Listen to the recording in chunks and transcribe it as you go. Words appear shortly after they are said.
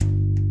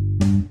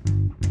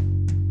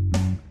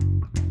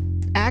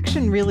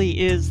reduction really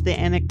is the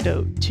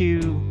antidote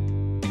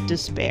to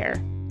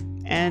despair.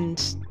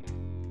 And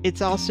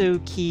it's also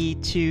key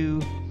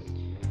to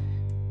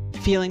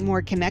feeling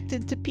more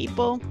connected to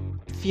people,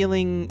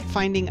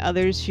 finding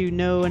others who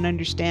know and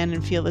understand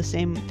and feel the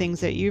same things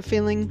that you're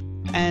feeling.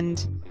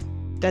 And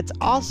that's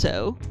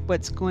also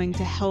what's going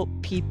to help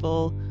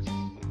people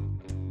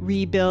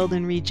rebuild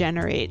and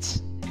regenerate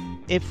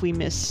if we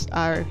miss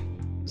our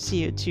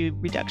CO2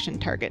 reduction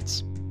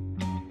targets.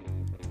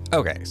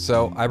 Okay,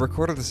 so I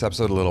recorded this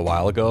episode a little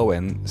while ago,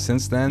 and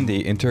since then,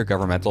 the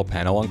Intergovernmental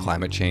Panel on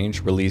Climate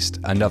Change released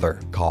another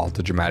call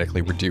to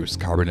dramatically reduce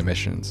carbon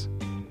emissions.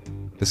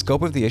 The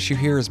scope of the issue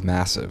here is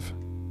massive.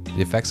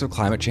 The effects of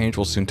climate change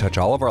will soon touch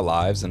all of our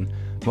lives, and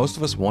most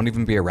of us won't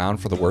even be around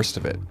for the worst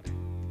of it.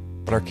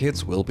 But our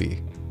kids will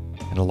be,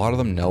 and a lot of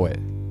them know it.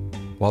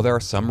 While there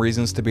are some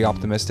reasons to be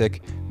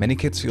optimistic, many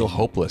kids feel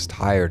hopeless,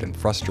 tired, and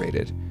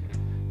frustrated.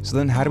 So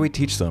then how do we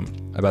teach them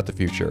about the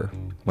future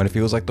when it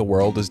feels like the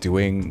world is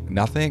doing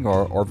nothing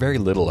or very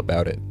little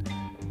about it?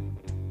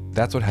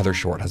 That's what Heather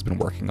Short has been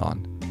working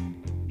on.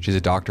 She's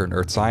a doctor in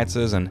earth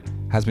sciences and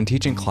has been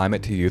teaching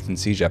climate to youth in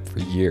CEGEP for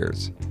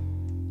years.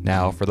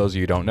 Now, for those of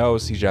you who don't know,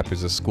 CEGEP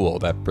is a school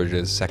that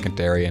bridges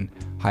secondary and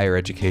higher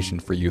education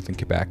for youth in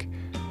Quebec.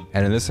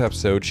 And in this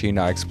episode, she and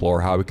I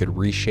explore how we could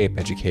reshape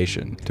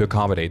education to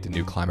accommodate the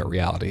new climate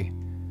reality.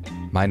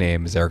 My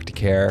name is Eric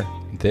DeCare,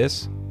 and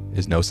this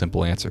is No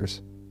Simple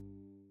Answers.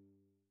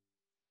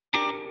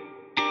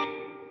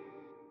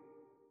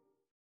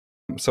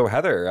 So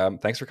Heather,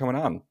 thanks for coming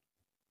on.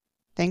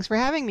 Thanks for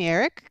having me,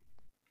 Eric.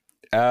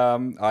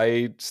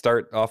 I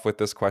start off with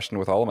this question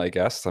with all of my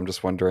guests. I'm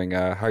just wondering,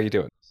 how are you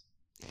doing?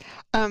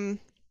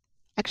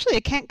 Actually, I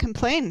can't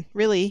complain,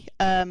 really.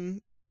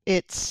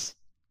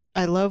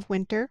 I love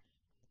winter,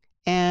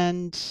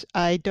 and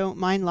I don't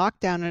mind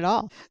lockdown at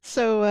all.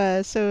 So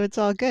it's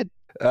all good.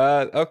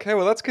 Okay,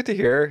 well, that's good to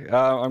hear.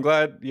 I'm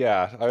glad.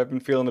 Yeah, I've been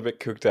feeling a bit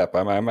cooped up.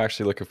 I'm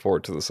actually looking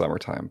forward to the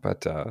summertime,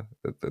 but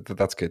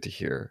that's good to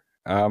hear.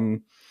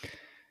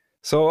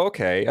 So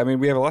okay, I mean,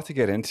 we have a lot to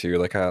get into.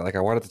 Like I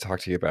wanted to talk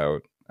to you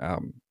about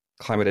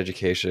climate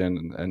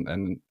education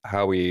and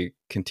how we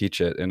can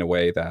teach it in a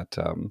way that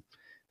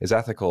is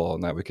ethical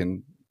and that we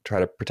can try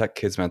to protect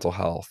kids' mental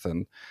health.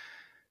 And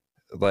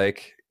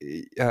like,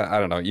 I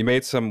don't know, you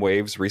made some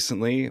waves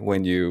recently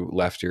when you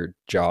left your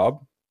job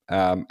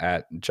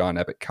at John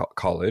Abbott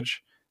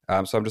College.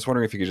 So I'm just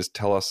wondering if you could just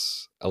tell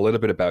us a little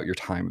bit about your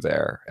time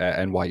there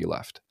and why you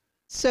left.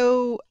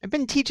 So I've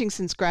been teaching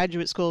since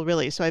graduate school,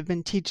 really. So I've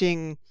been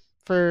teaching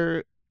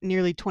for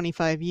nearly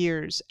 25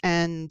 years.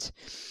 And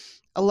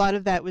a lot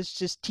of that was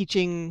just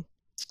teaching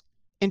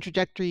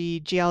introductory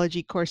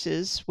geology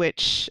courses,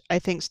 which I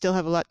think still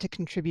have a lot to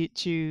contribute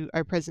to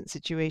our present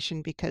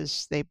situation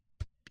because the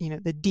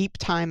deep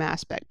time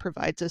aspect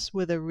provides us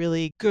with a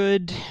really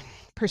good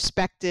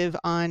perspective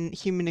on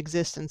human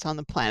existence on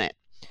the planet.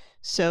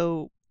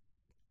 So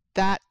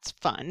that's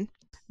fun.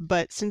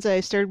 But since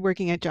I started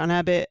working at John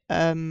Abbott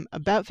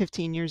about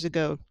 15 years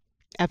ago,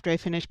 after I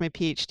finished my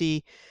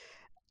PhD,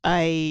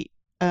 I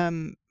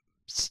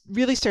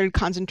really started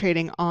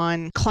concentrating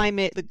on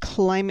the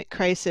climate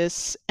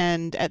crisis.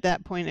 And at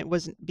that point, it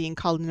wasn't being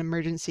called an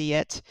emergency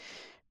yet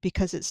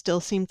because it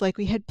still seemed like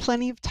we had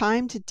plenty of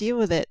time to deal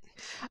with it.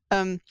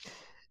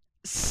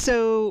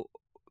 So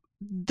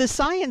the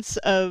science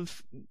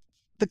of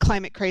the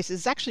climate crisis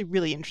is actually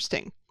really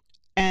interesting.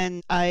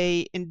 And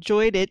I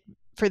enjoyed it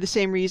for the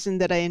same reason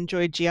that I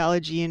enjoyed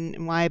geology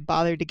and why I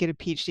bothered to get a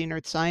PhD in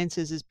earth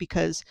sciences is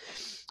because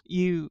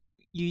you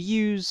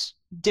use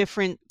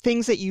different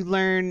things that you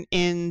learn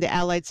in the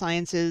allied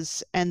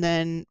sciences and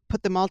then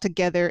put them all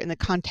together in the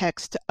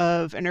context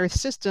of an earth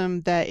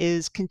system that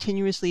is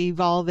continuously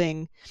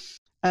evolving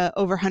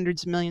over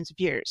hundreds of millions of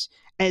years.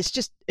 And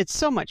it's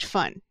so much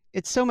fun.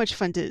 It's so much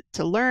fun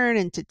to learn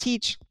and to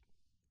teach.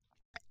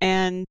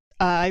 And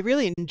I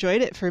really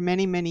enjoyed it for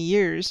many, many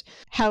years.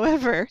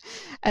 However,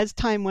 as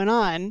time went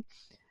on,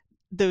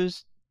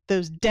 those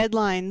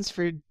deadlines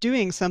for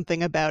doing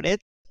something about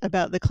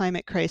the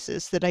climate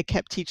crisis that I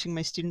kept teaching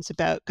my students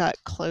about,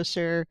 got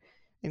closer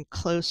and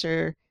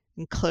closer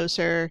and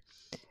closer.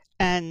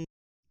 And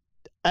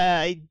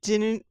I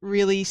didn't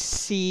really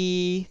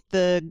see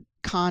the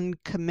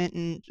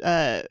concomitant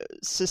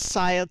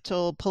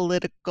societal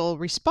political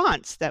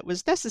response that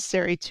was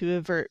necessary to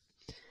avert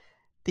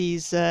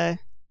these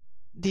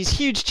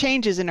huge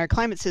changes in our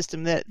climate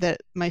system that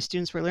my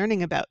students were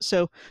learning about.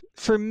 So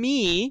for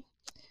me,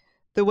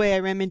 the way I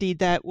remedied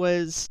that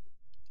was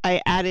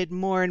I added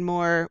more and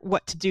more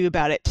what to do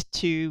about it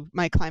to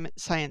my climate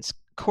science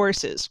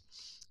courses.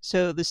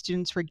 So the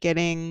students were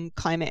getting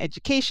climate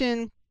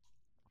education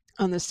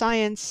on the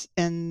science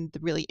and the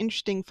really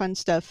interesting, fun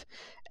stuff.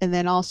 And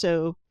then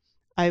also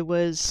I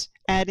was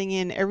adding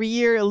in every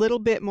year a little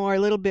bit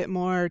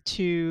more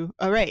to,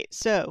 all right,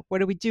 so what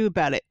do we do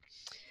about it?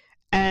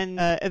 And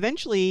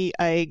eventually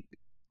I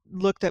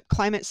looked up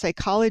climate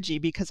psychology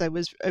because I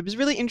was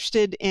really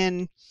interested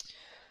in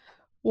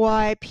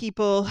why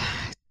people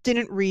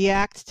didn't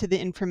react to the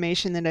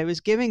information that I was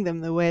giving them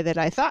the way that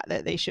I thought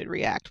that they should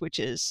react, which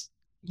is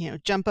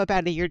jump up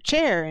out of your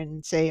chair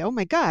and say, oh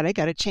my God, I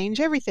got to change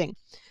everything.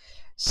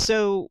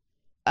 So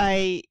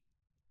I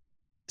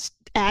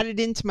added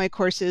into my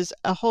courses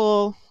a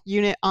whole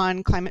unit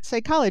on climate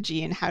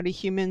psychology and how do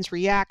humans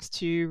react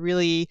to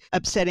really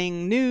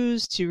upsetting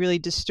news, to really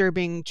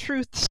disturbing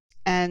truths.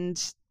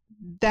 And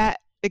that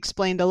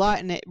explained a lot,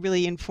 and it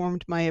really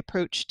informed my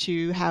approach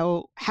to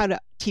how to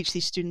teach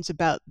these students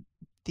about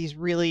these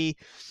really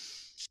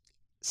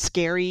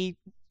scary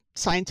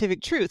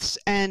scientific truths.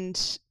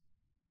 And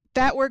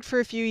that worked for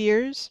a few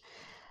years.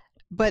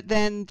 But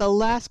then the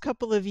last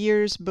couple of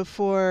years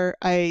before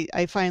I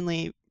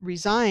finally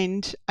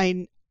resigned,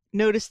 I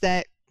noticed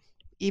that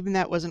even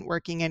that wasn't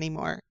working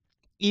anymore.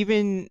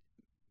 Even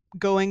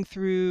going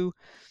through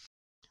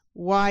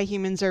why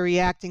humans are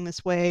reacting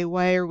this way,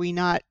 why are we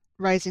not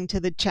rising to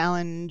the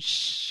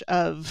challenge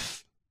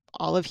of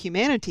all of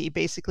humanity,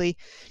 basically,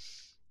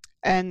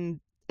 and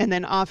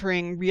then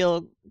offering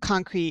real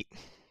concrete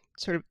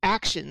sort of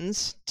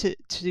actions to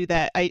do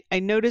that. I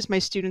noticed my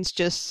students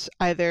just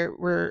either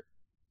were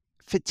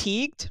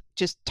fatigued,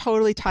 just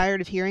totally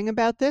tired of hearing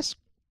about this,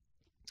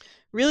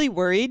 really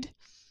worried.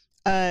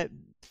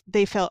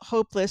 They felt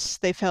hopeless.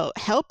 They felt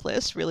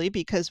helpless, really,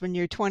 because when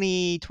you're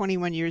 20,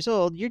 21 years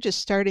old, you're just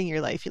starting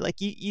your life. You're like,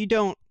 you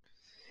don't,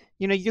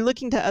 you're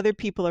looking to other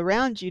people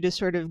around you to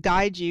sort of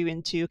guide you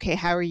into, okay,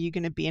 how are you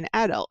going to be an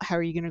adult? How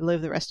are you going to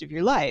live the rest of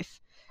your life?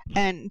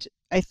 And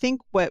I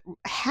think what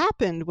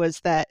happened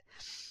was that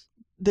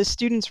the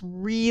students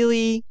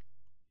really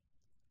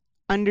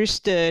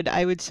understood,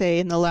 I would say,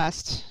 in the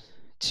last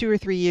 2 or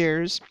 3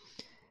 years,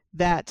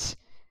 that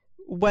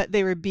what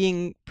they were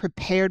being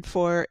prepared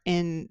for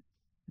in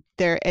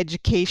their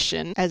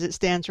education as it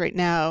stands right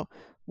now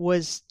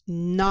was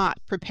not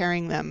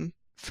preparing them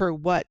for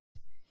what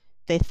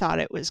they thought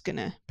it was going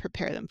to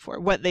prepare them for,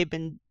 what they've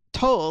been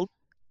told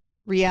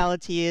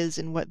reality is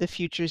and what the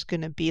future is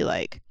going to be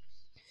like.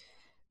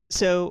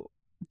 So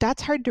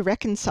that's hard to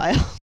reconcile,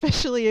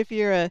 especially if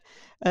you're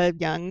a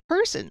young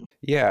person.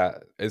 Yeah,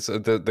 it's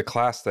the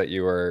class that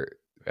you were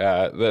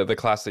the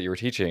class that you were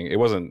teaching. It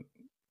wasn't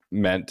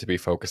meant to be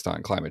focused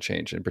on climate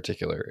change in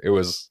particular. It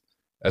was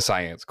a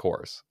science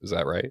course. Is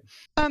that right?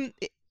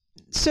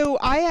 So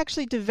I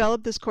actually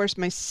developed this course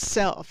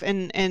myself,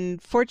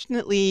 and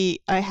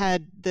fortunately I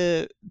had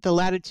the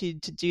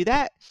latitude to do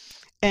that.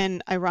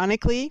 And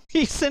ironically, the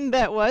reason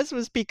that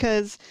was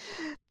because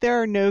there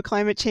are no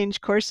climate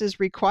change courses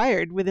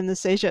required within the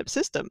CEGEP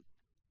system.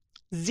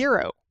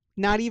 Zero,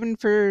 not even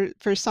for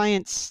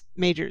science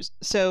majors.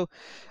 So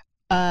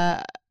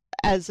I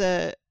was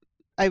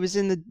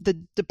in the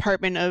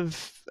department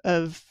of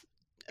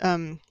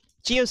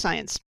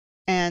geoscience,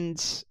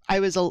 and I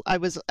was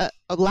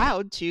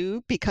allowed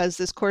to, because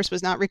this course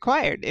was not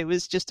required. It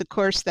was just a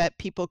course that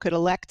people could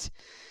elect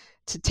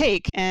to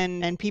take,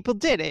 and people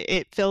did it.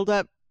 It filled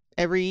up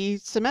every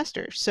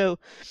semester. So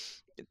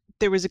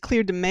there was a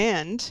clear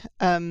demand.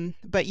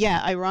 But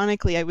yeah,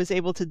 ironically, I was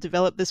able to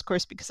develop this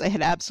course because I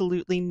had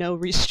absolutely no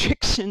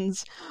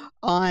restrictions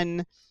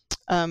on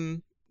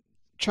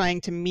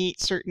trying to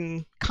meet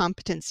certain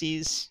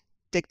competencies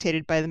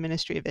dictated by the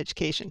Ministry of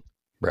Education.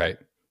 Right.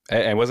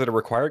 And was it a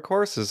required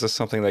course? Is this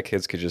something that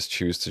kids could just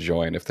choose to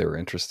join if they were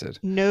interested?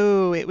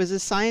 No, it was a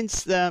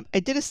science. I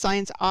did a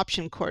science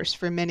option course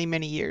for many,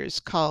 many years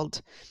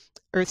called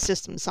Earth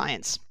System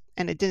Science.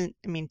 And it doesn't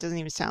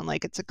even sound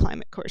like it's a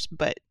climate course,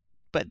 but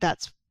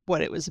that's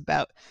what it was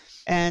about.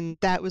 And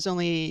that was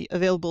only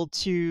available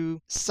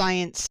to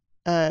science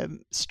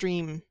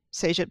stream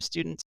CEGEP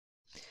students.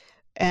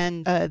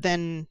 And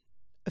then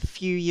a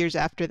few years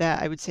after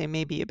that, I would say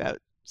maybe about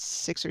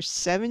 6 or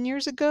 7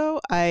 years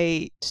ago,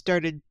 I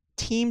started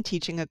team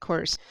teaching a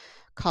course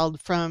called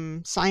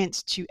From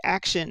Science to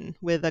Action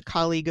with a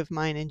colleague of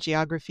mine in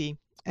geography.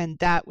 And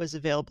that was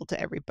available to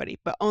everybody,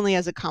 but only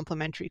as a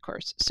complimentary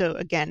course. So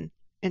again,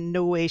 in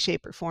no way,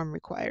 shape, or form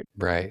required.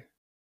 Right.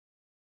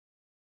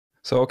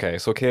 So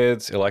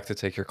kids elect to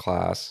take your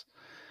class.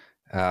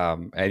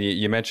 And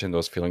you mentioned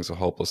those feelings of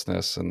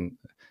hopelessness, and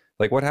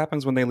like, what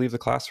happens when they leave the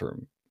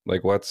classroom?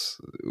 Like,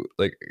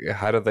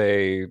 how do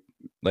they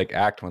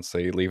act once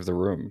they leave the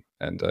room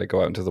and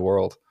go out into the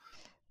world?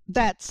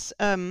 That's,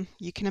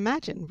 you can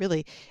imagine,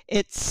 really.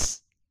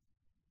 It's,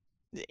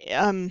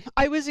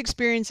 I was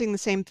experiencing the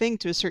same thing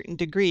to a certain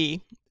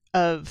degree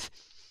of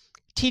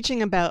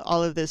teaching about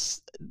all of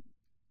this,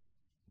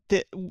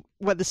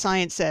 what the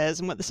science says.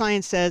 And what the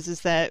science says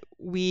is that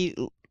we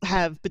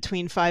have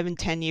between 5 and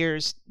 10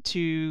 years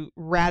to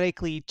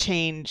radically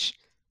change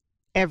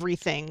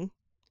everything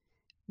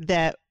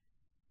that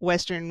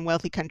Western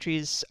wealthy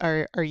countries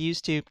are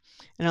used to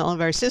in all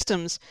of our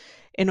systems,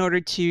 in order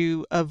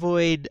to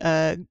avoid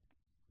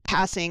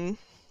passing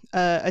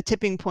a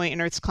tipping point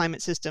in Earth's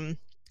climate system,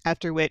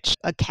 after which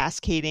a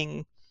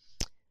cascading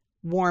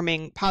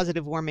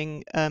positive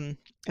warming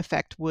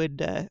effect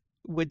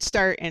would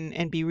start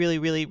and be really,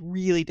 really,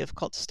 really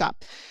difficult to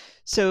stop.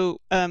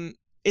 So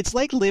it's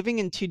like living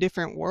in two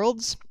different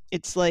worlds.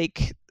 It's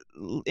like,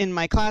 in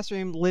my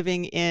classroom,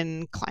 living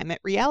in climate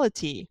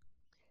reality,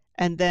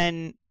 and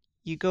then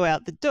you go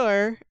out the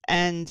door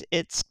and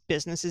it's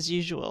business as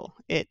usual.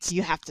 It's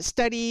you have to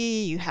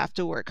study, you have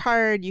to work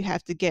hard, you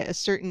have to get a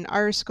certain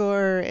R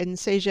score in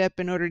CEGEP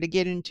in order to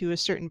get into a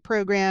certain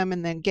program,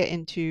 and then get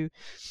into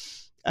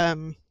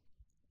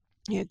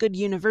good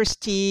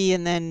university,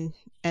 and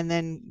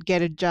then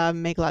get a job,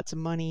 make lots of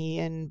money,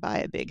 and buy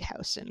a big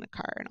house and a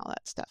car and all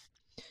that stuff.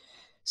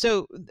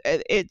 So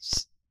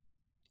it's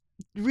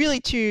really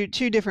two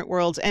different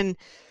worlds. And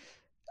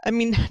I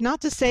mean,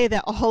 not to say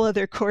that all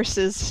other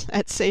courses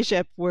at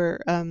CEGEP we're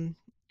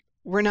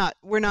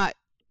not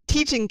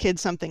teaching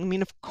kids something. I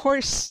mean, of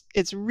course,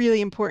 it's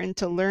really important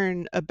to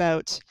learn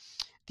about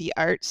the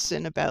arts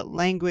and about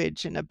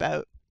language and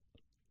about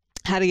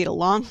how to get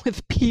along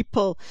with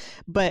people,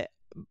 but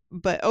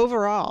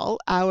overall,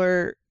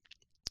 our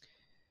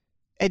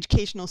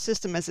educational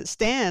system as it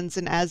stands,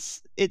 and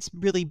as it's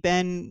really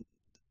been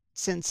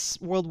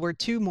since World War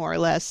II, more or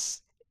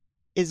less,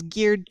 is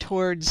geared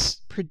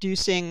towards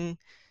producing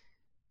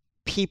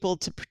people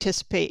to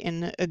participate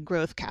in a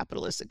growth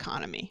capitalist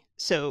economy.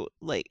 So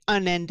like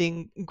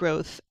unending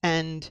growth,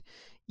 and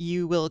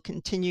you will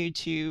continue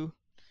to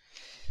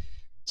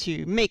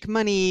make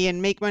money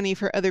and make money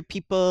for other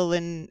people,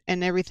 and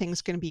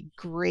everything's going to be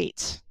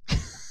great.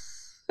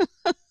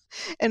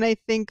 And I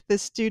think the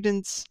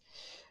students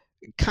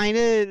kind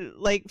of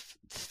like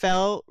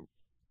felt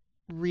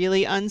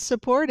really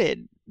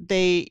unsupported.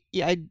 I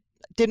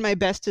did my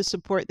best to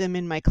support them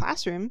in my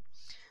classroom.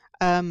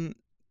 I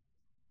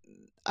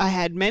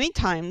had many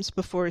times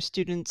before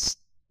students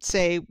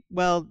say,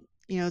 well,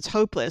 it's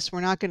hopeless.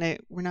 We're not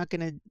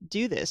gonna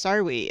do this,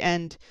 are we?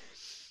 And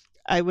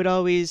I would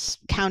always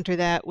counter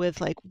that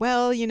with like,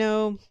 well,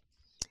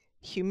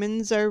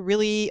 humans are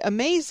really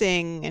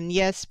amazing, and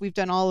yes, we've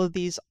done all of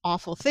these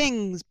awful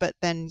things, but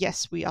then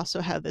yes, we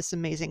also have this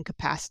amazing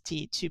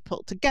capacity to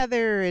pull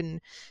together and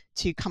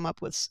to come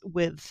up with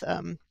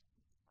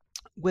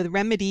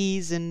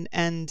remedies, and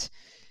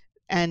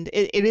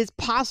it is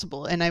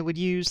possible. And I would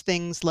use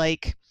things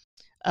like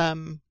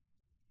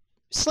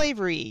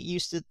slavery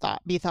used to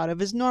be thought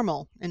of as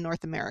normal in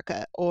North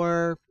America,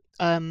 or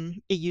it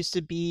used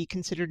to be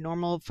considered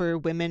normal for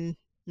women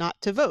not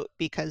to vote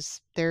because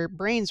their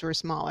brains were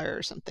smaller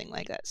or something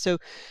like that. So,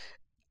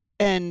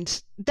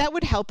 and that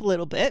would help a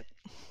little bit.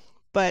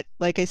 But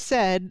like I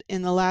said,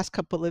 in the last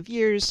couple of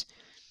years,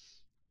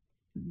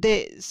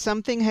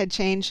 something had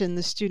changed, and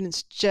the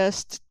students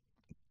just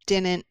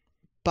didn't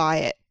buy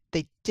it.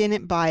 They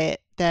didn't buy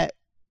it that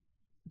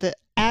the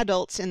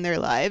adults in their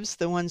lives,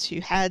 the ones who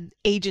had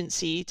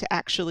agency to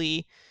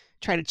actually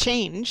try to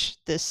change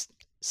this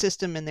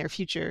system in their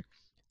future,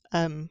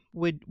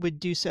 would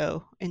do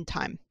so in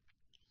time.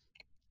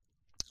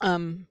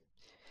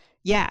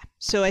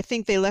 So I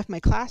think they left my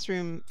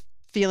classroom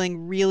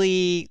feeling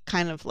really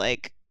kind of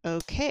like,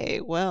 okay,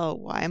 well,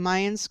 why am I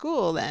in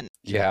school then?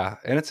 Yeah,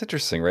 and it's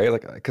interesting, right?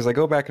 Like, because I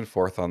go back and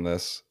forth on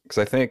this, because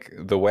I think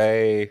the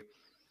way,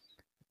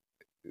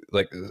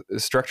 like,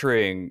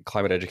 structuring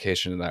climate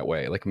education in that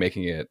way, like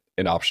making it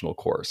an optional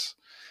course,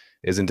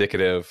 is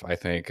indicative, I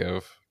think,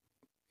 of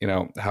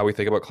how we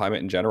think about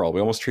climate in general. We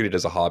almost treat it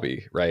as a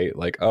hobby, right?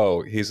 Like,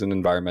 oh, he's an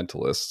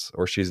environmentalist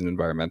or she's an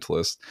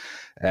environmentalist,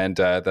 and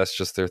that's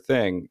just their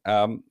thing.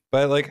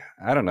 But like,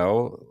 I don't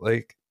know,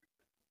 like,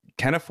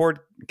 can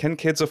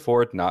kids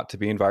afford not to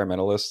be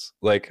environmentalists?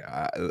 Like,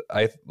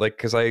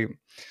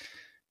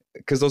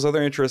 because those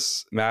other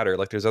interests matter.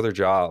 Like, there's other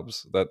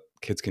jobs that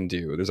kids can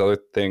do. There's other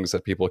things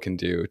that people can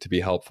do to be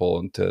helpful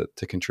and to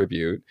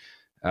contribute.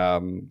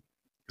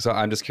 So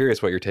I'm just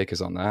curious what your take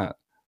is on that.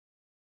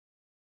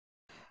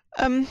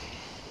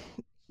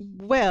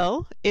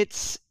 Well,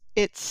 it's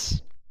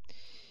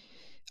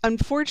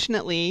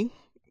unfortunately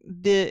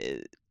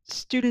the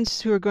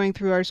students who are going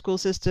through our school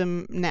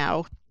system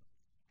now,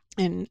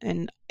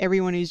 and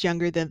everyone who's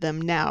younger than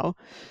them now,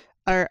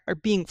 are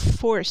being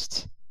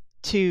forced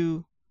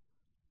to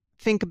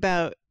think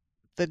about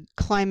the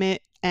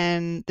climate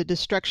and the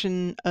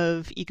destruction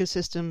of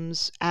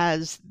ecosystems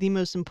as the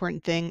most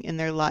important thing in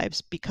their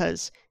lives,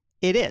 because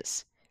it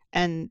is.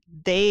 And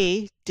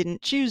they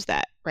didn't choose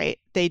that, right?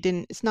 They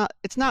didn't. It's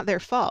not their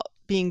fault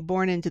being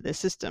born into the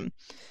system.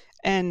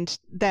 And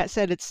that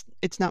said,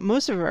 it's not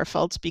most of our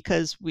faults,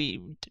 because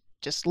we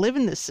just live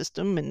in this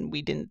system and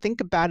we didn't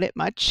think about it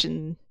much.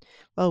 And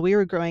well, we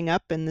were growing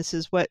up, and this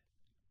is what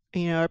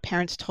our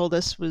parents told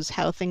us was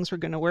how things were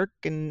going to work,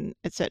 and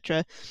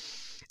etc.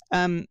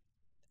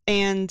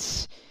 And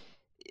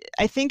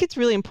I think it's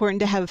really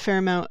important to have a fair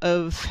amount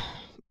of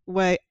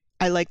what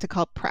I like to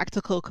call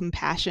practical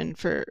compassion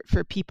for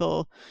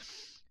people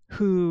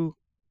who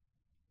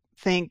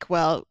think,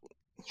 well,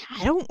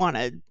 I don't want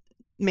to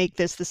make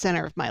this the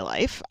center of my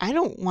life. I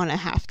don't want to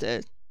have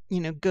to,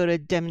 go to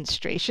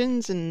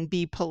demonstrations and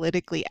be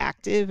politically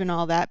active and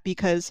all that,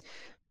 because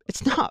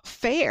it's not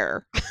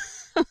fair.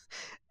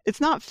 It's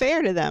not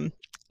fair to them.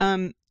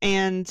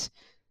 And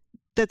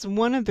that's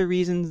one of the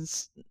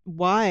reasons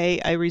why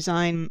I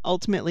resigned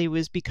ultimately,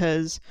 was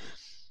because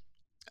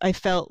I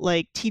felt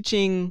like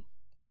teaching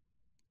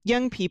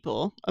young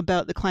people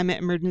about the climate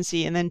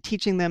emergency and then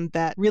teaching them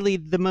that really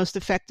the most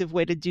effective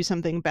way to do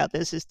something about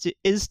this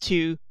is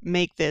to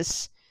make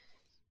this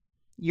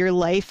your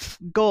life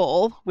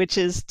goal, which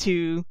is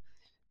to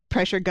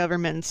pressure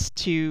governments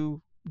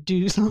to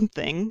do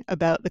something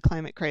about the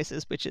climate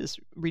crisis, which is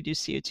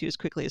reduce CO2 as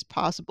quickly as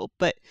possible.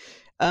 But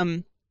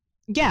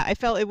yeah, I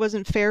felt it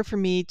wasn't fair for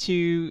me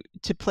to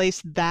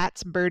place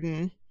that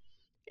burden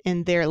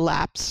in their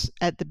laps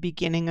at the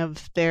beginning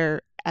of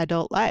their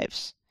adult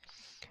lives.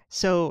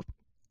 So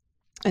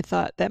I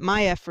thought that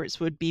my efforts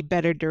would be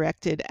better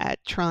directed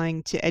at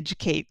trying to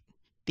educate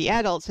the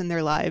adults in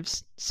their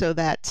lives so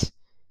that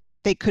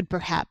they could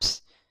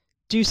perhaps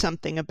do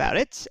something about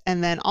it,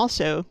 and then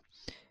also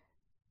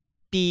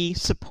be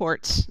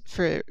supports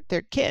for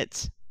their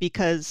kids,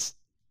 because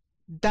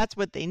that's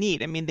what they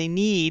need. I mean, they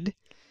need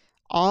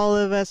all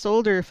of us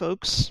older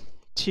folks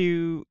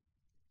to,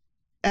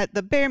 at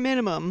the bare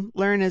minimum,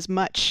 learn as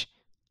much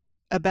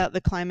about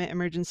the climate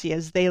emergency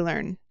as they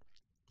learn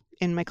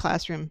in my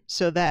classroom,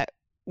 so that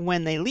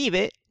when they leave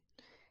it,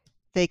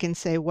 they can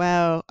say,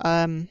 wow,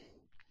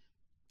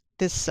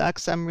 this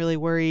sucks. I'm really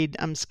worried.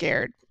 I'm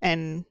scared.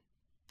 And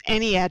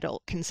any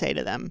adult can say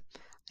to them,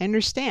 I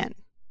understand.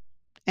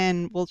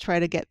 And we'll try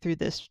to get through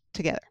this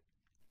together.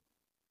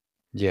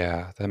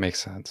 Yeah, that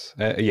makes sense.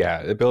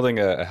 Yeah, building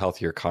a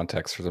healthier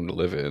context for them to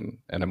live in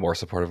and a more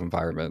supportive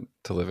environment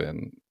to live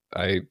in.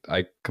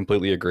 I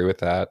completely agree with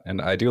that,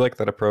 and I do like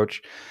that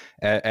approach.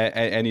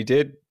 And you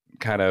did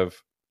kind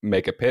of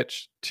make a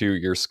pitch to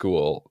your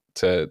school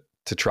to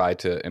try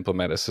to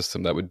implement a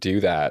system that would do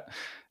that.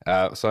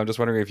 So I'm just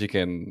wondering if you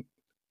can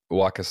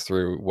walk us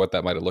through what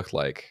that might have looked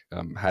like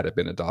had it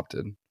been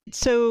adopted.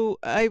 So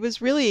I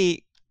was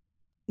really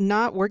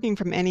not working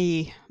from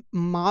any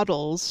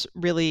models,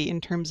 really,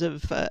 in terms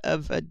of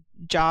a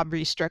job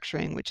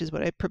restructuring, which is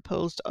what I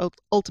proposed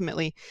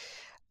ultimately.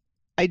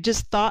 I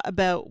just thought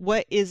about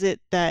what is it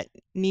that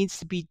needs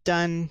to be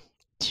done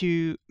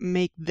to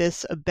make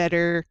this a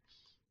better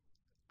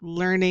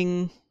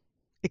learning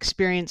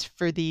experience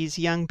for these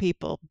young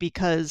people,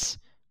 because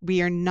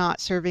we are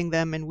not serving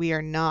them and we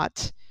are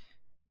not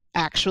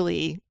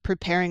actually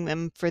preparing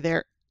them for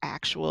their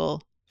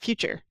actual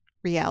future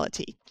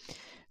reality.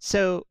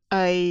 So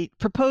I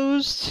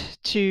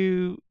proposed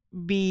to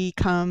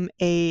become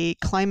a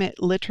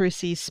climate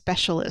literacy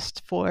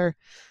specialist, for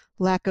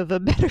lack of a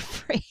better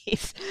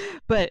phrase.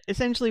 But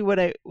essentially what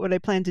I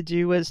planned to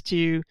do was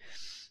to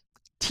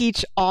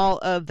teach all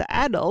of the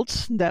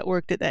adults that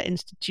worked at that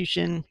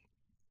institution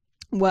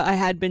what I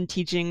had been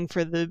teaching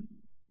for the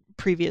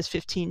previous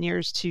 15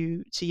 years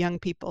to young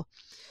people.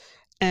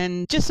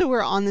 And just so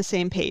we're on the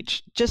same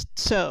page, just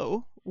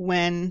so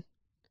when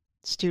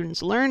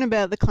students learn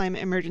about the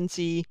climate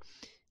emergency,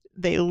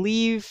 they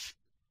leave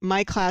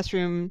my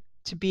classroom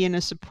to be in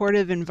a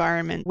supportive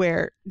environment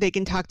where they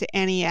can talk to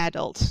any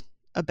adult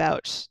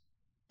about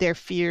their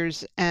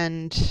fears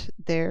and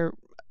their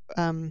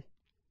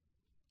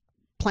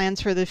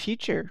plans for the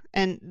future.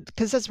 And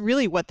because that's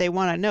really what they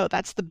want to know.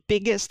 That's the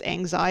biggest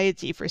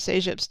anxiety for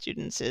CEGEP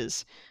students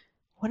is,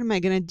 what am I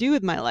going to do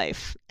with my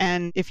life?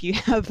 And if you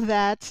have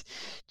that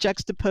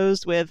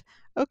juxtaposed with,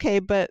 okay,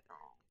 but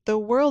the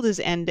world is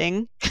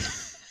ending,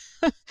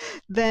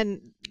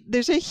 then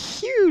there's a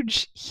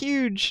huge,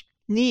 huge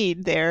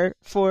need there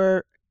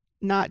for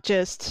not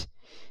just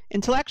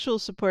intellectual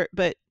support,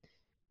 but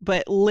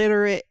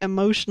literate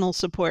emotional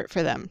support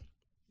for them.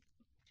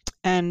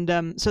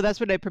 And so that's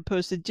what I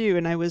proposed to do.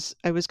 And I was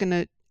going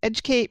to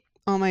educate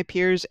all my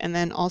peers and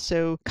then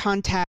also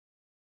contact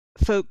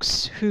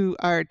folks who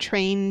are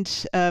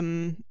trained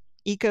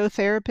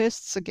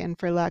ecotherapists, again,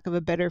 for lack of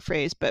a better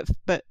phrase,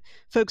 but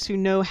folks who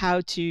know how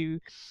to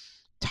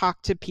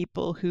talk to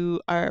people who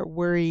are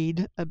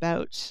worried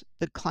about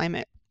the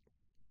climate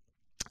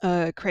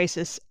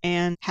crisis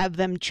and have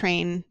them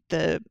train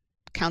the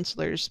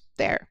counselors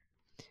there.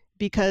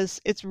 Because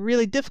it's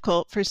really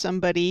difficult for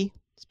somebody,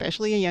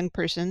 especially a young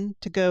person,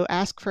 to go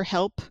ask for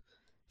help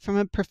from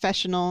a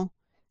professional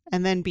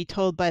and then be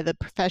told by the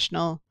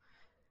professional,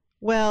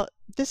 well,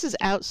 this is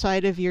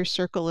outside of your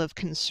circle of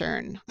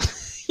concern.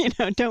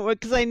 Don't,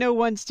 because I know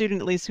one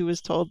student at least who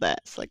was told that.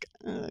 It's like,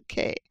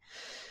 okay.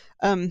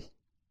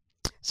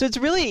 So it's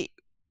really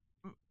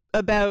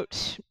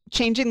about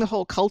changing the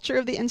whole culture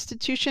of the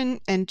institution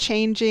and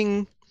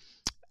changing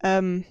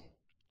the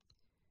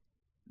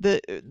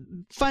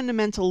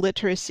fundamental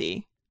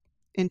literacy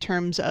in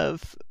terms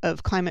of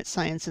climate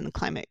science and the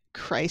climate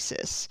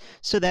crisis,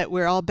 so that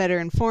we're all better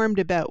informed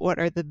about what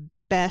are the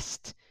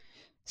best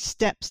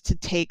steps to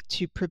take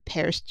to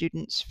prepare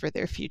students for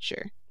their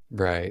future.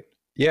 Right.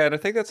 Yeah, and I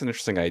think that's an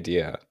interesting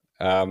idea.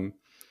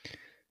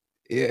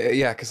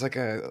 Yeah, because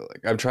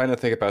I'm trying to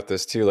think about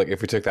this too. Like,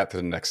 if we took that to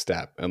the next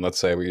step, and let's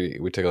say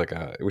we took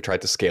we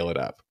tried to scale it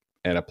up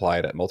and apply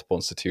it at multiple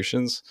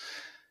institutions,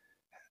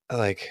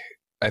 like,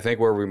 I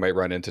think where we might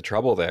run into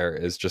trouble there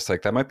is just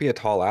like, that might be a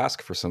tall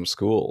ask for some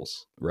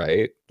schools,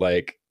 right?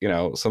 Like,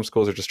 some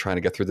schools are just trying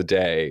to get through the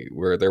day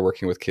where they're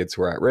working with kids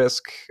who are at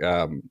risk.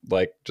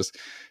 Like, just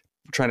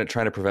trying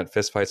to prevent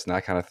fistfights and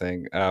that kind of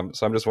thing.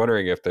 So I'm just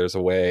wondering if there's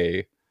a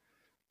way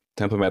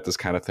to implement this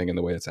kind of thing in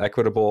the way that's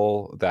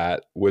equitable,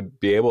 that would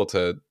be able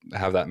to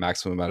have that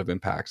maximum amount of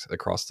impact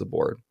across the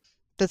board.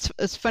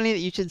 It's funny that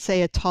you should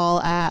say a tall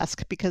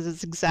ask, because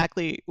it's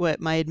exactly what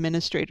my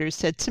administrators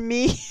said to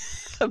me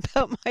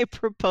about my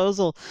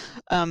proposal.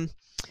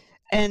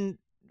 And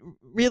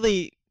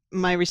really,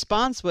 my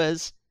response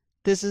was,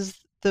 this is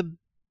the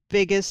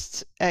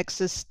biggest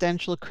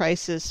existential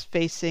crisis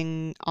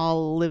facing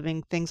all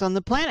living things on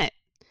the planet.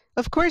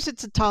 Of course,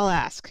 it's a tall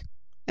ask,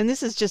 and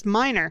this is just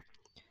minor.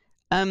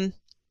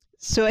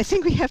 So I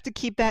think we have to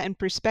keep that in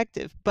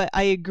perspective. But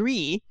I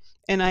agree,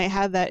 and I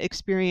have that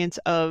experience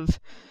of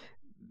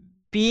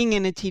being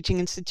in a teaching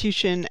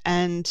institution,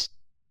 and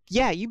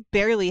yeah, you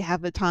barely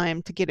have the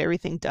time to get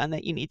everything done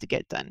that you need to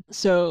get done.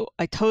 So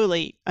I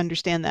totally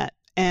understand that.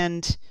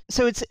 And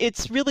so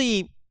it's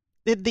really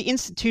the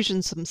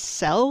institutions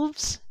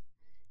themselves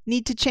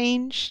need to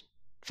change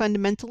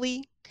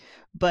fundamentally,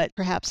 but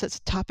perhaps that's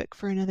a topic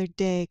for another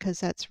day, because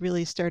that's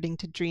really starting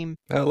to dream.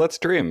 Let's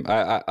dream.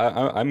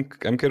 I'm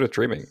good at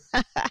dreaming.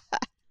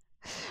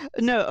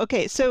 No,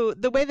 okay. So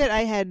the way that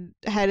I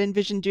had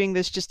envisioned doing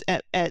this just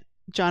at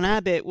John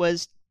Abbott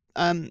was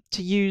to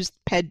use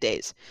PED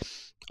days.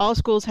 All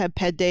schools have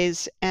PED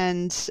days,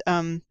 and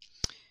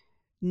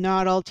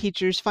not all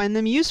teachers find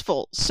them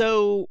useful.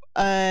 So,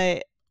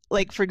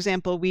 like, for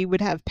example, we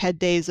would have PED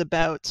days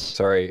about...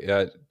 Sorry,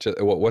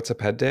 what's a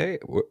PED day?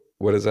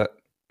 What is that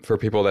for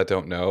people that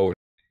don't know?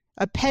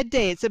 A PED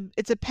day,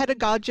 it's a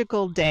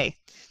pedagogical day.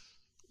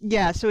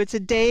 Yeah, so it's a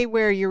day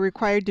where you're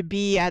required to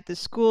be at the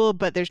school,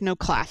 but there's no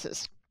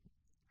classes.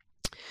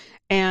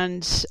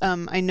 And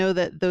I know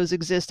that those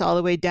exist all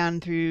the way down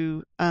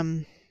through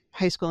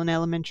high school and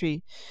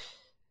elementary.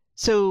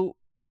 So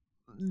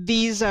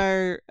these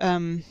are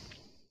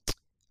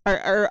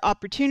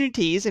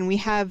opportunities, and we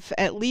have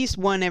at least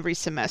one every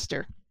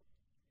semester,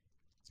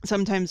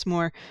 sometimes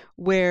more,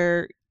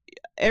 where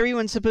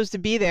everyone's supposed to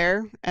be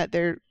there at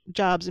their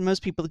jobs, and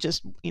most people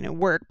just,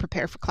 work,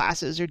 prepare for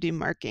classes, or do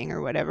marking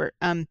or whatever.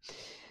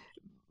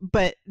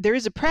 But there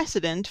is a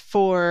precedent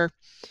for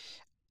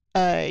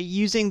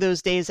using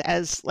those days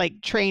as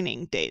like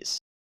training days.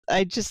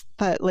 I just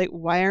thought, like,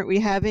 why aren't we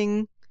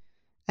having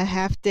a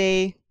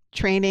half-day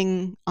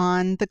training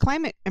on the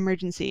climate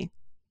emergency?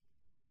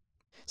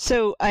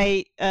 So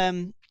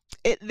there's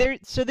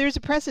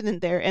a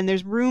precedent there, and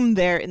there's room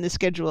there in the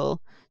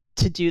schedule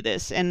to do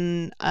this.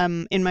 And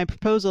in my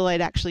proposal,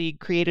 I'd actually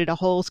created a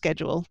whole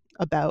schedule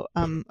about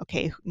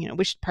okay,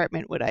 which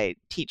department would I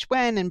teach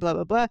when, and blah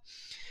blah blah.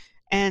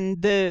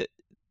 And the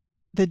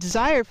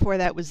desire for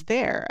that was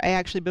there. I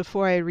actually,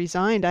 before I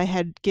resigned, I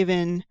had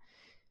given,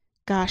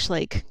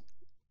 like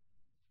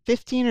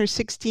 15 or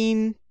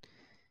 16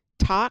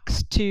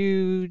 talks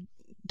to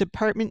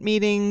department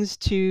meetings,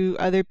 to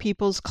other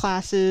people's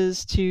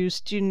classes, to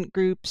student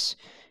groups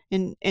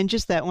in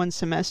just that one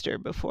semester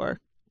before.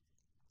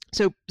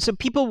 So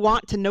people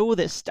want to know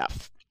this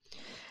stuff,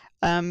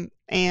 and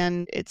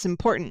it's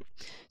important.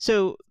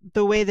 So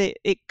the way that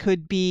it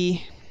could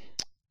be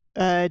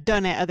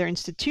done at other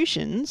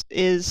institutions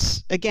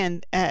is,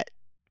 again, at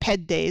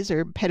PED days,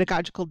 or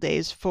pedagogical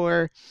days,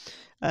 for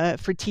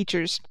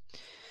teachers,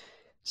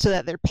 so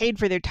that they're paid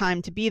for their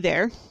time to be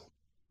there.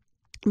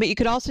 But you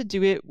could also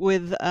do it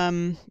with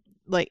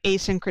like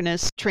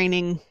asynchronous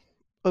training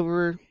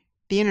over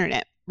the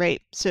internet,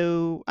 right?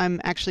 So I'm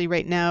actually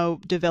right now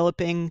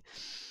developing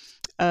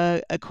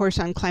a course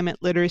on climate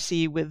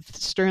literacy with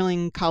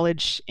Sterling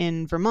College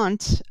in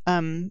Vermont,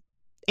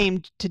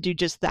 aimed to do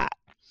just that.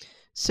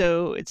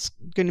 So it's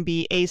going to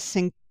be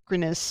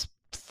asynchronous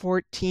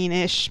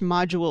 14-ish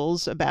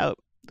modules about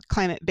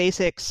climate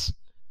basics,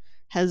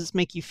 how does this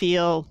make you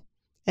feel,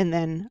 and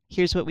then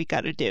here's what we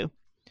got to do.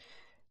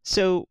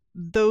 So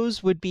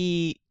those would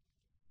be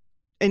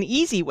an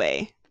easy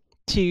way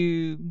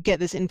to get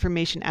this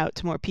information out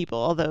to more people,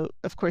 although,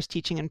 of course,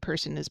 teaching in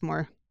person is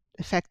more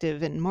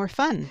effective and more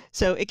fun.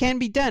 So it can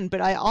be done, but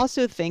I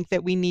also think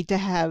that we need to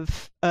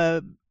have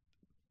a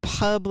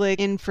public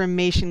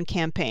information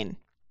campaign.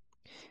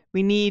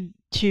 We need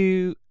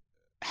to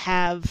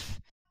have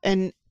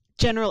a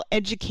general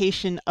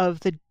education of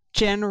the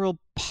general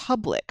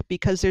public,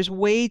 because there's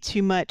way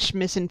too much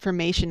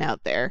misinformation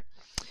out there,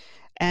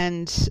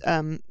 and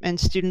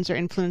students are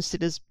influenced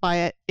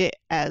by it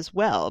as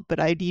well.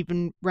 But I'd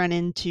even run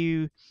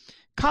into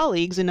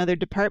colleagues in other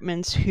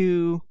departments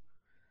who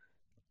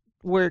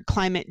were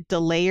climate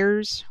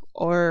delayers,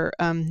 or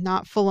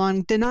not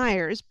full-on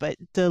deniers, but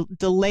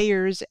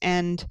delayers,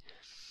 and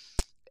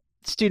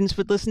students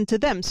would listen to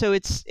them. So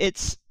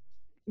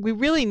we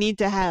really need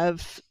to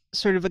have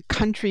sort of a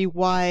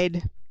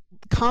countrywide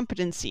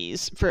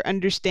competencies for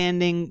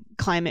understanding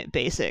climate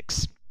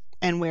basics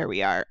and where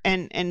we are,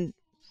 and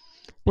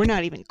we're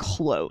not even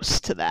close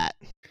to that.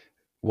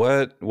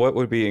 What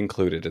would be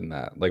included in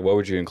that? Like, what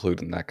would you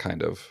include in that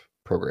kind of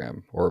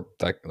program, or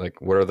that,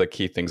 like, what are the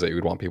key things that you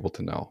would want people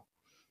to know?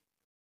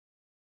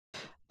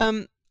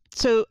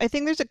 So I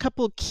think there's a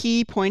couple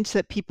key points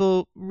that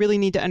people really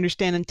need to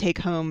understand and take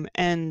home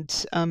and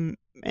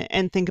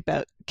think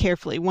about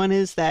carefully. One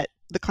is that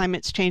the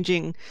climate's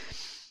changing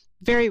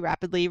very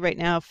rapidly right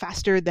now,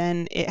 faster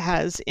than it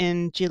has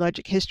in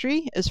geologic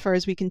history, as far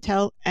as we can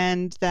tell,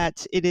 and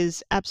that it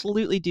is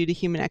absolutely due to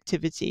human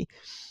activity.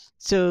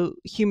 So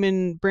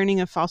human burning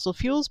of fossil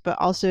fuels, but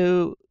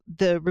also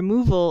the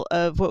removal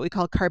of what we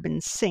call carbon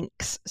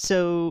sinks.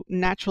 So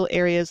natural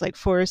areas like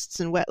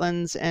forests and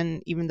wetlands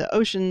and even the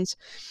oceans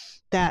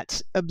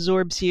that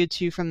absorb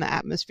CO2 from the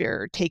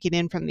atmosphere or take it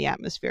in from the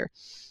atmosphere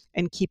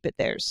and keep it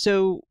there.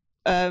 So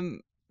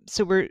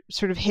we're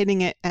sort of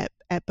hitting it at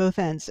both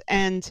ends.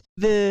 And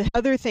the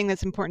other thing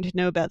that's important to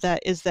know about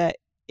that is that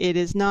it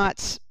is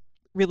not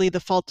really the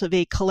fault of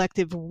a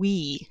collective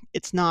we.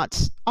 It's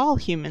not all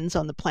humans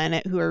on the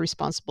planet who are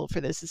responsible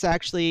for this. It's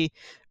actually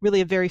really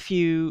a very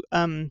few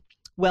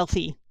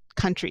wealthy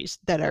countries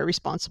that are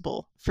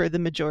responsible for the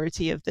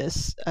majority of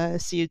this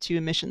CO2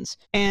 emissions.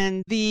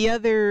 And the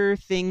other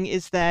thing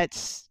is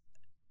that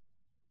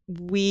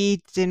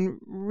we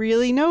didn't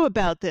really know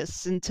about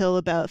this until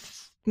about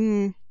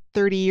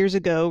 30 years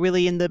ago,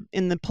 really in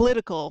the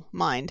political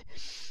mind.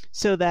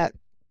 So that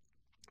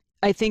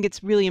I think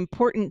it's really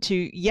important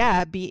to,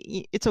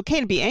 it's okay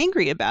to be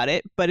angry about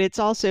it, but it's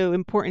also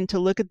important to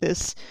look at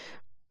this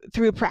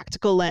through a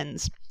practical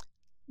lens.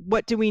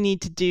 What do we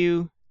need to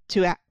do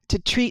to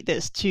treat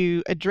this,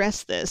 to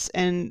address this?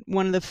 And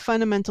one of the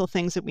fundamental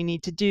things that we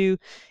need to do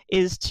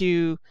is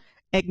to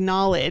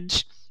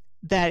acknowledge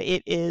that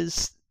it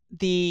is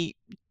the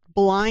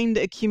blind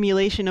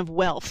accumulation of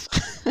wealth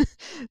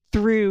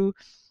through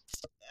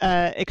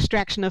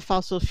extraction of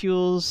fossil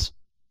fuels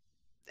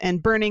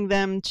and burning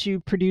them to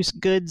produce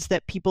goods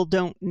that people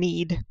don't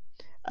need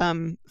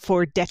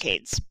for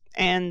decades.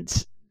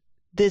 And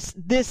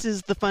this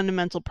is the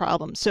fundamental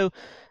problem. So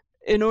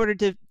in order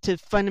to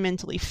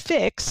fundamentally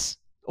fix,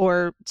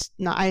 or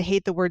not, I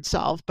hate the word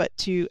solve, but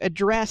to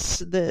address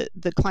the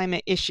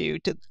climate issue,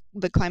 to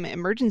the climate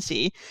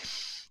emergency,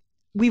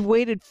 we've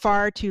waited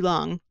far too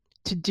long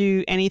to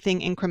do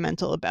anything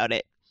incremental about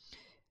it.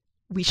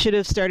 We should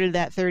have started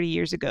that 30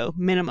 years ago,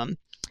 minimum.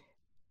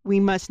 We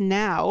must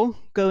now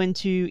go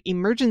into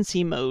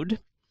emergency mode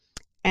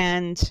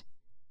and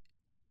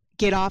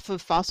get off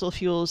of fossil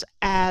fuels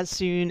as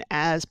soon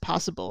as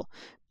possible,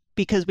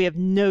 because we have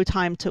no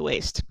time to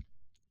waste.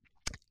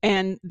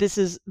 And this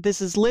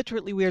is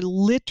literally, we're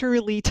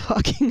literally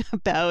talking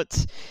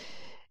about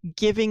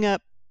giving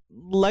up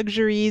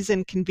luxuries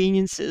and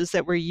conveniences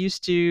that we're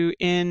used to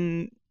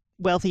in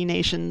wealthy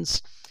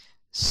nations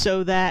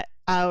so that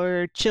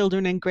our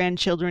children and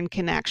grandchildren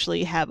can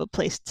actually have a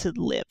place to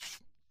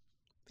live.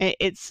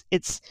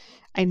 It's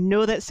I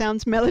know that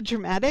sounds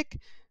melodramatic,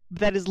 but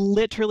that is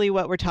literally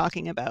what we're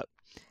talking about.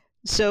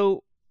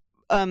 So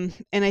and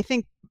I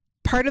think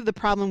part of the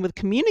problem with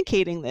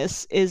communicating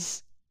this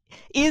is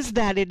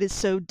that it is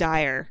so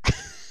dire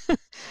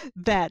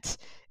that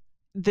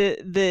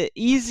the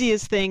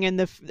easiest thing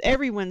and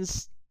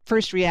everyone's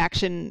first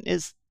reaction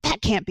is,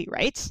 that can't be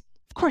right.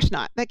 Of course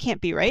not. That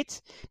can't be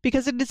right,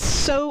 because it is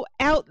so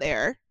out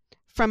there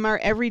from our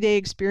everyday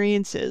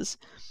experiences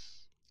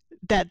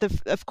that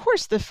of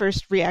course the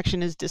first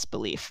reaction is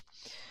disbelief.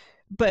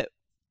 But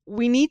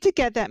we need to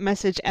get that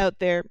message out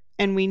there,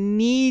 and we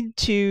need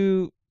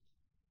to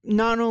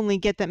not only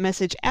get that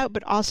message out,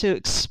 but also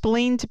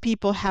explain to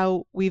people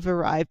how we've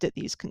arrived at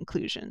these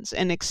conclusions,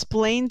 and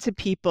explain to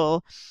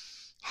people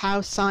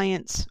how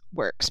science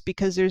works,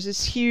 because there's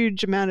this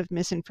huge amount of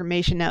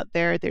misinformation out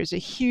there. There's a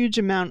huge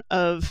amount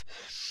of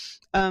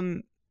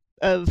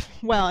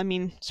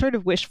sort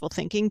of wishful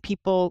thinking,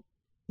 people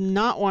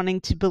not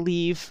wanting to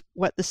believe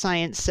what the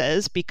science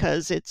says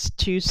because it's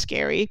too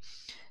scary.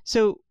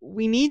 So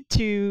we need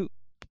to,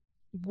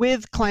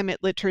 with climate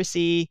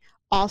literacy,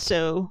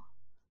 also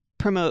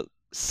promote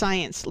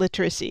science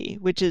literacy,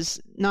 which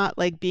is not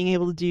like being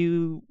able to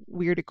do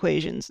weird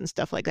equations and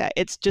stuff like that.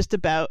 It's just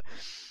about,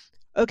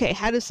 okay,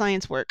 how does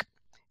science work?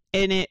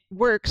 And it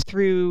works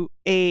through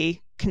a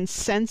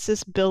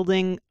consensus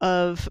building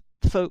of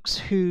folks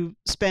who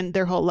spend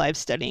their whole lives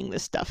studying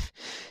this stuff.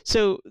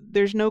 So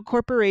there's no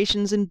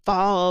corporations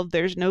involved,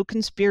 there's no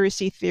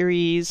conspiracy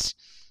theories.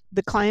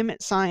 The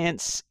climate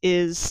science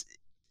is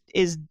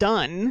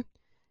done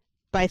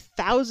by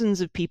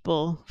thousands of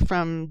people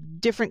from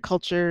different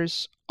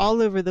cultures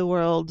all over the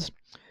world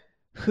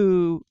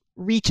who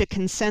reach a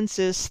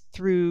consensus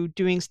through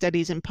doing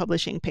studies and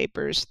publishing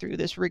papers through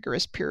this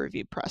rigorous peer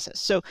review process.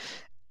 So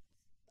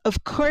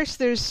of course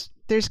there's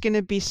going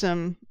to be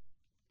some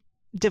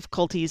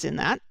difficulties in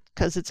that,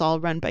 because it's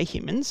all run by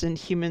humans and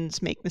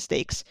humans make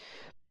mistakes.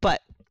 But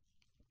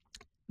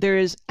there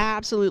is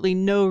absolutely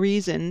no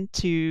reason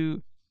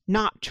to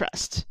not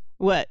trust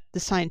what the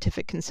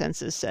scientific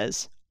consensus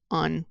says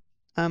on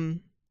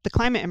the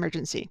climate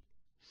emergency.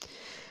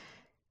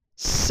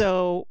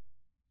 So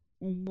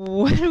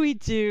what do we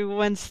do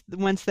once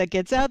that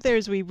gets out there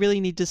is we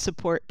really need to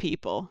support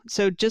people.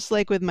 So just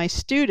like with my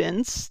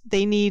students,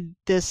 they need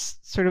this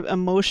sort of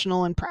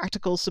emotional and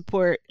practical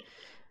support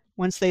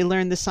once they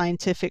learn the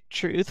scientific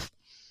truth.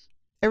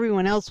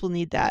 everyone else will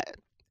need that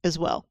as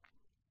well.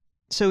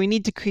 So we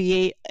need to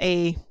create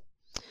a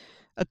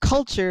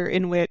culture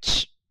in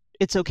which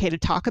it's okay to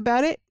talk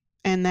about it,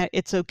 and that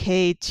it's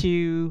okay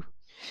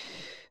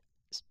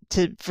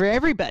for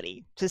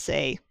everybody to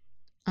say,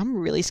 I'm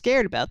really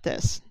scared about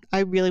this. I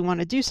really want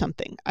to do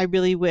something. I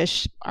really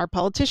wish our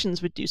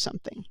politicians would do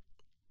something.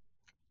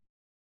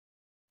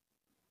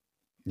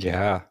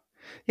 Yeah.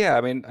 Yeah,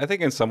 I mean, I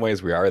think in some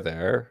ways we are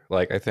there.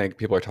 Like, I think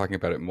people are talking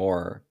about it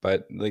more,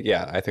 but like,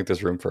 yeah, I think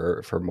there's room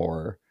for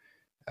more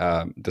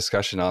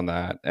discussion on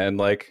that. And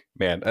like,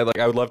 man, I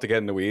would love to get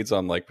in the weeds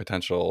on like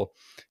potential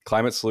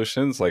climate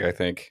solutions. Like, I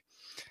think,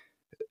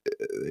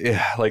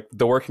 yeah, like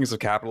the workings of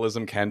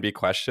capitalism can be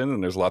questioned,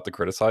 and there's a lot to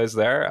criticize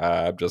there.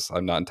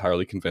 I'm not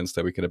entirely convinced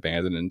that we can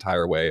abandon an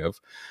entire way of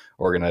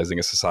organizing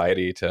a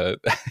society to,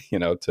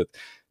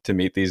 to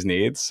meet these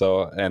needs.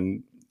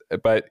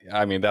 But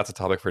I mean, that's a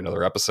topic for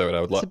another episode.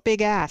 It's a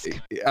big ask.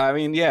 I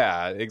mean,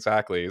 yeah,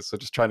 exactly. So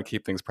just trying to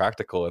keep things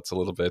practical. It's a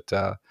little bit,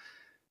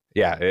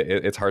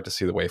 it's hard to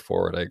see the way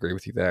forward. I agree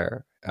with you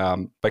there.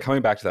 But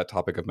coming back to that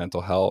topic of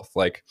mental health,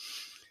 like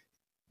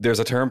there's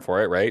a term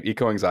for it, right?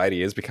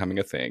 Eco-anxiety is becoming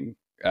a thing.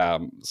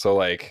 So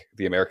like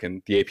the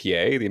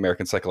APA, the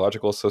American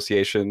Psychological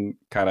Association,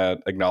 kind of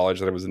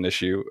acknowledged that it was an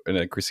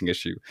increasing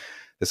issue.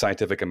 The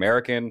Scientific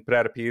American put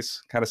out a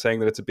piece kind of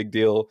saying that it's a big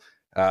deal.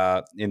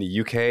 In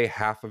the UK,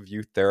 half of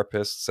youth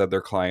therapists said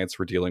their clients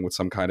were dealing with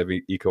some kind of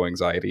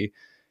eco-anxiety.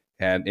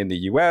 And in the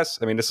US,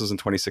 I mean, this was in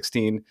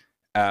 2016,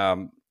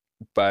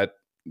 but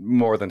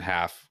more than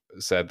half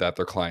said that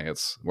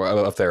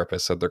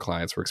therapists said their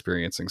clients were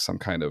experiencing some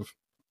kind of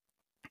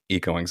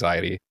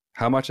eco-anxiety.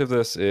 How much of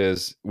this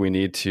is we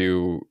need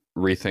to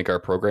rethink our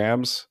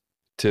programs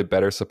to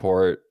better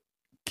support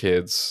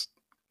kids'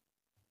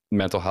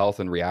 mental health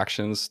and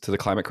reactions to the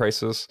climate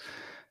crisis?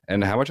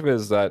 And how much of it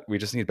is that we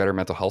just need better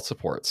mental health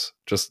supports,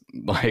 just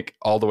like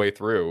all the way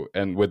through?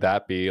 And would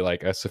that be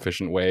like a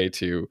sufficient way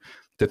to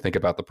think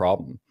about the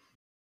problem?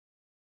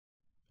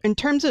 In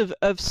terms of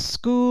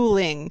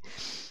schooling,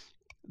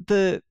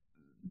 the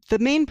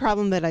main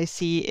problem that I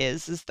see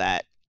is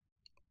that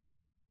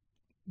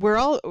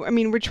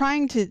we're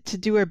trying to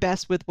do our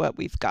best with what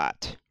we've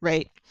got,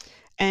 right?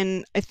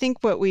 And I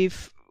think what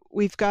we've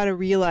got to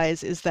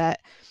realize is that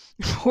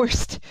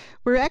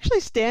we're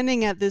actually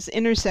standing at this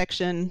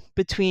intersection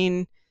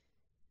between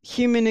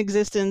human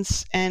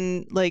existence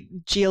and like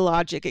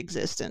geologic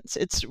existence.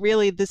 It's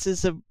really, this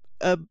is a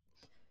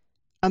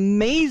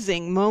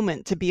amazing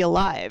moment to be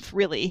alive,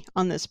 really,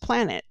 on this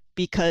planet,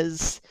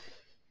 because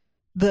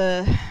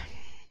the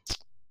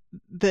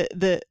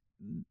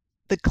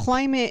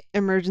climate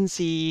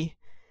emergency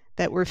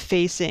that we're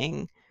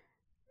facing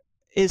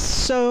is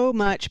so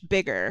much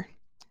bigger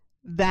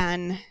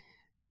than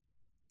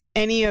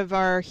any of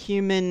our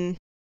human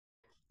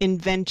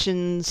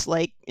inventions,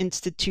 like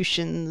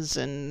institutions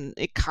and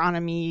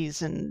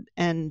economies and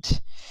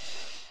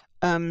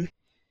our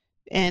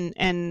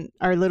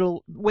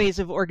little ways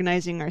of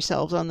organizing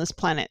ourselves on this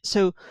planet.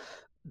 So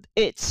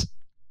it's,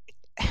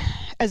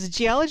 as a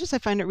geologist, I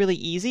find it really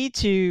easy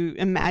to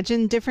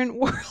imagine different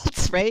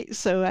worlds, right?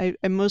 So I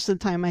most of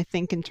the time I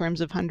think in terms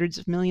of hundreds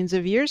of millions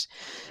of years,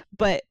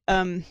 but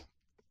I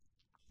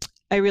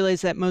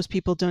realize that most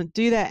people don't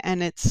do that,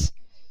 and it's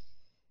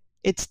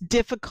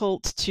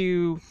difficult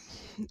to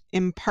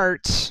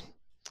impart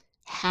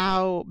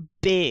how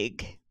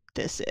big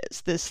this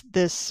is,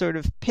 this sort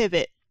of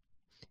pivot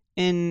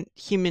in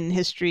human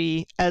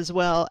history as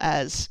well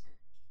as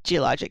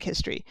geologic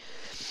history.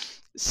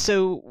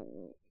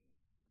 So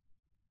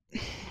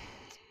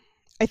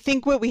I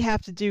think what we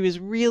have to do is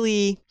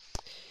really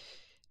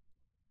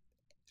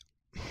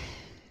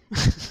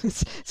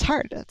it's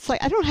hard. It's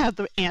like I don't have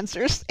the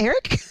answers,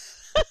 Eric.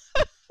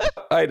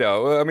 I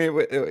know. I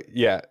mean,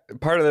 yeah.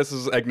 Part of this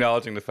is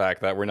acknowledging the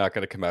fact that we're not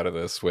going to come out of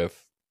this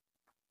with,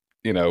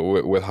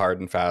 with hard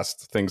and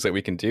fast things that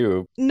we can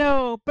do.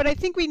 No, but I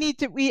think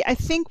I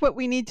think what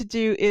we need to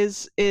do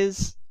is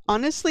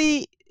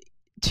honestly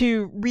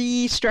to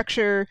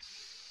restructure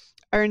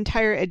our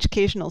entire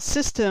educational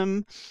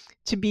system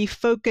to be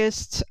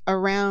focused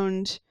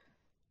around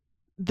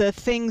the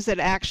things that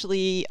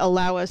actually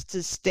allow us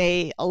to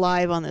stay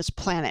alive on this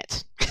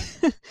planet.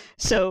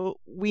 So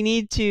we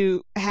need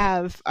to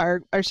have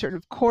our sort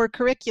of core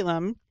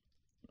curriculum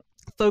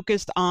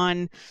focused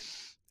on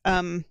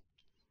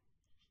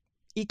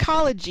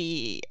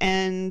ecology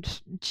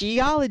and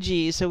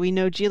geology, so we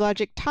know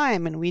geologic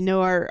time and we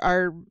know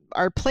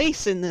our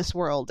place in this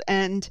world,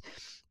 and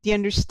the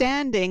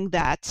understanding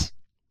that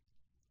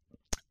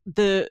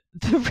the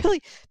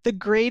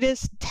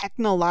greatest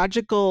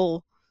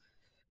technological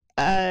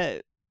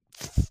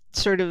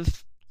sort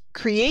of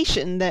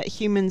creation that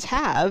humans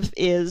have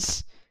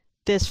is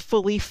this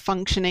fully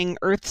functioning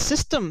Earth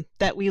system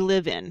that we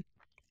live in.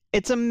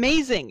 It's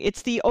amazing.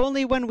 It's the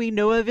only one we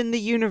know of in the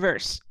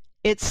universe.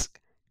 It's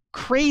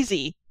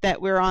crazy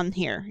that we're on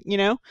here,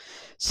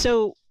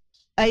 So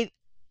I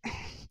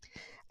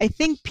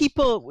think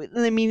people,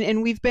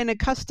 and we've been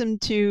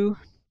accustomed to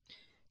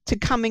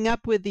coming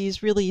up with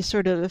these really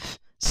sort of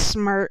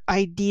smart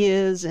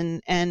ideas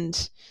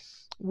and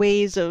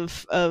ways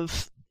of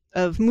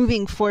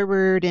moving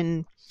forward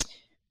and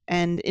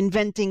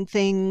inventing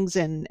things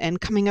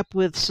and coming up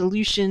with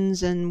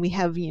solutions, and we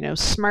have,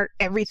 smart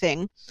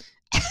everything.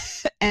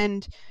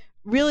 And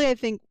really, I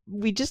think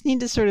we just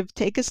need to sort of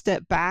take a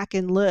step back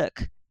and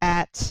look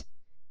at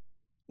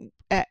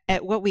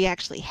what we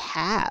actually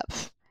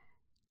have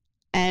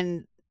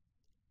and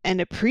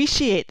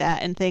appreciate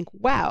that and think,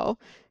 wow,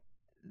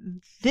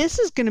 this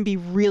is going to be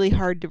really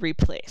hard to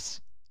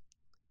replace.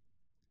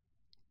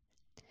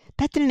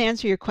 That didn't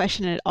answer your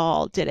question at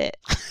all, did it?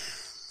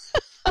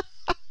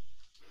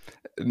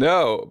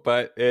 No,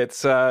 but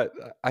it's I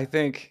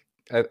think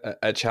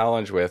a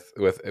challenge with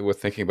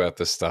thinking about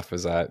this stuff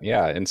is that,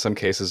 yeah, in some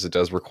cases it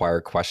does require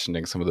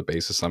questioning some of the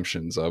base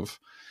assumptions of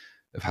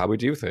how we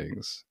do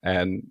things.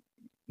 And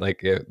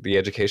like the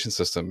education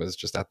system is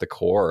just at the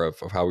core of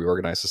how we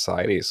organize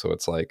society. So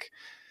it's like,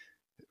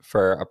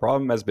 for a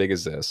problem as big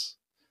as this,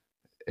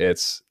 I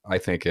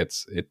think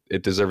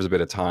it deserves a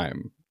bit of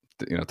time,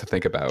 to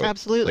think about.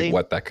 Absolutely. Like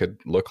what that could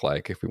look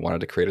like if we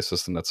wanted to create a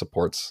system that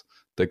supports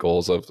the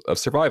goals of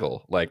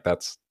survival. Like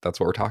that's what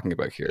we're talking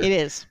about here. It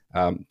is.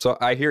 So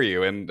I hear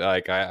you, and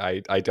like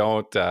I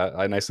don't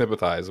and I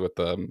sympathize with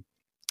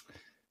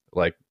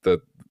like the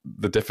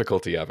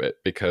difficulty of it,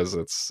 because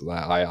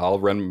I'll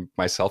run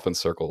myself in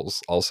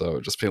circles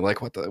also, just being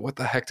like, what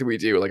the heck do we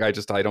do? Like I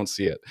don't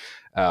see it.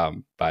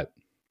 But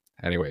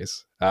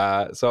anyways,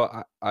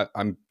 so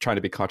I'm trying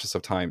to be conscious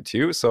of time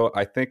too. So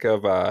I think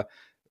of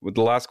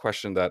the last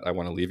question that I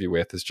want to leave you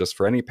with is just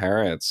for any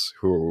parents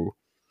who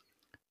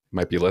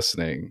might be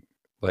listening,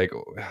 like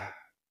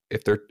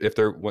if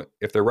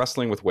they're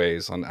wrestling with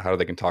ways on how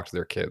they can talk to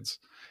their kids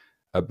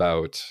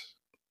about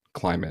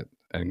climate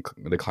and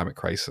the climate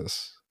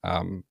crisis,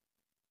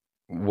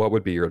 what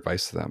would be your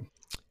advice to them?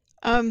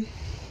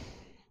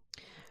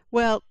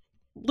 Well,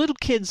 little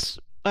kids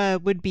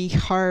would be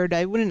hard.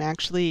 I wouldn't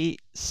actually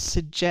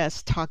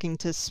suggest talking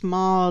to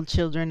small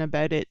children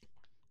about it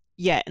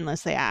yet,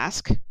 unless they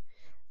ask.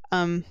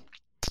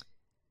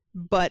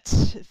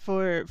 But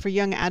for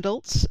young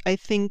adults, I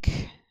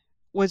think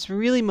what's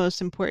really most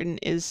important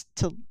is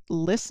to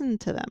listen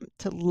to them,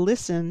 to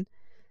listen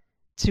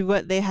to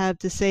what they have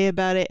to say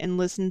about it and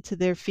listen to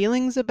their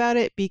feelings about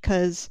it,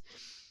 because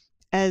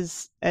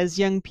as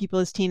young people,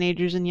 as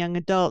teenagers and young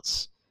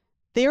adults,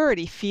 they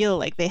already feel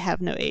like they have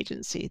no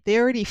agency. They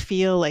already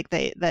feel like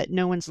that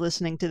no one's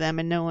listening to them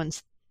and no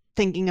one's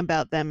thinking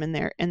about them and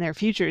their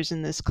futures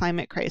in this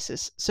climate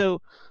crisis. So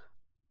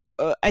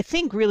I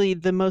think really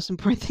the most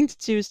important thing to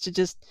do is to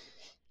just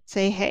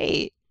say,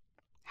 hey,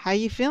 how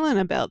you feeling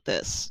about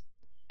this?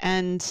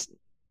 And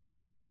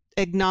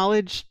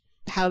acknowledge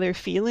how they're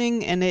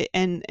feeling and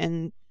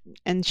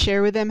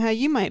share with them how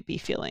you might be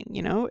feeling.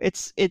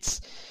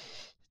 It's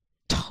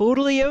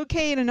totally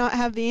okay to not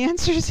have the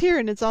answers here,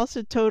 and it's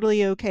also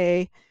totally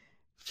okay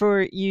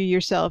for you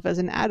yourself as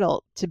an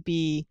adult to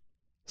be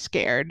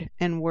scared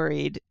and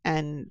worried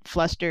and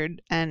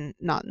flustered and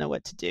not know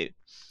what to do.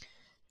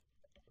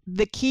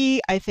 The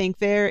key, I think,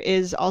 there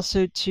is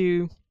also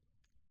to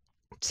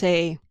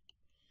say,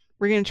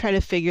 we're going to try to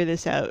figure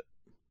this out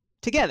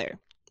together.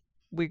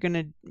 We're going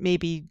to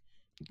maybe,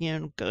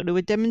 go to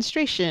a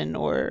demonstration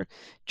or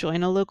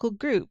join a local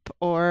group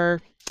or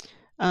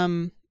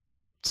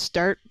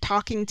start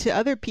talking to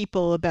other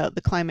people about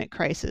the climate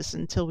crisis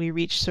until we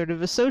reach sort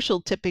of a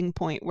social tipping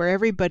point where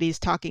everybody's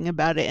talking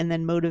about it and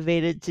then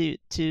motivated to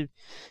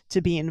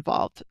be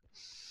involved.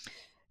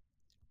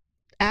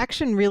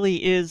 Action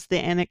really is the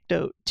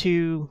antidote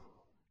to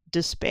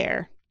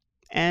despair.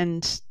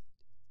 And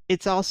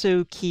it's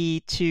also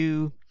key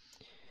to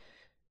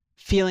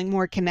feeling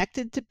more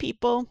connected to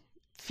people,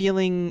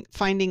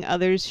 finding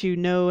others who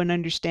know and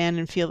understand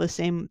and feel the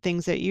same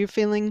things that you're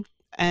feeling.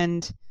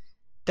 And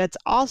that's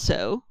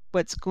also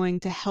what's going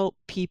to help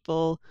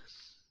people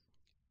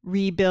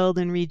rebuild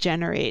and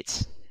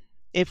regenerate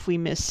if we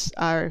miss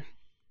our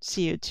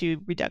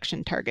CO2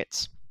 reduction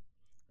targets.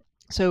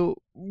 So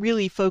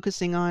really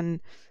focusing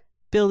on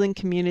building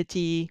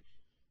community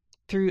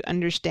through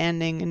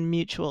understanding and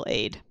mutual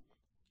aid.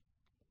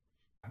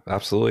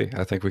 Absolutely.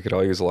 I think we could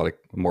all use a lot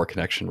more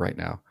connection right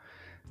now.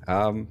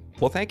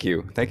 Well, thank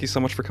you. Thank you so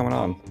much for coming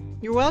on.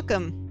 You're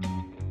welcome.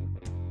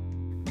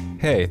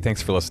 Hey,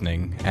 thanks for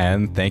listening.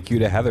 And thank you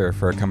to Heather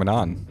for coming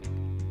on.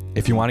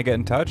 If you want to get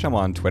in touch, I'm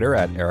on Twitter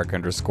at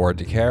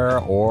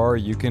Eric_Decaire, or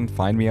you can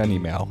find me on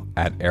email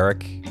at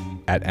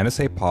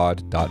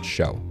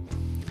eric@nsapod.show.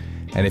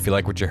 And if you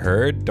like what you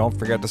heard, don't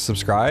forget to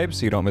subscribe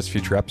so you don't miss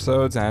future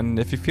episodes. And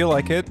if you feel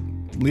like it,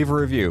 leave a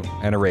review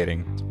and a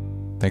rating.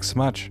 Thanks so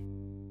much.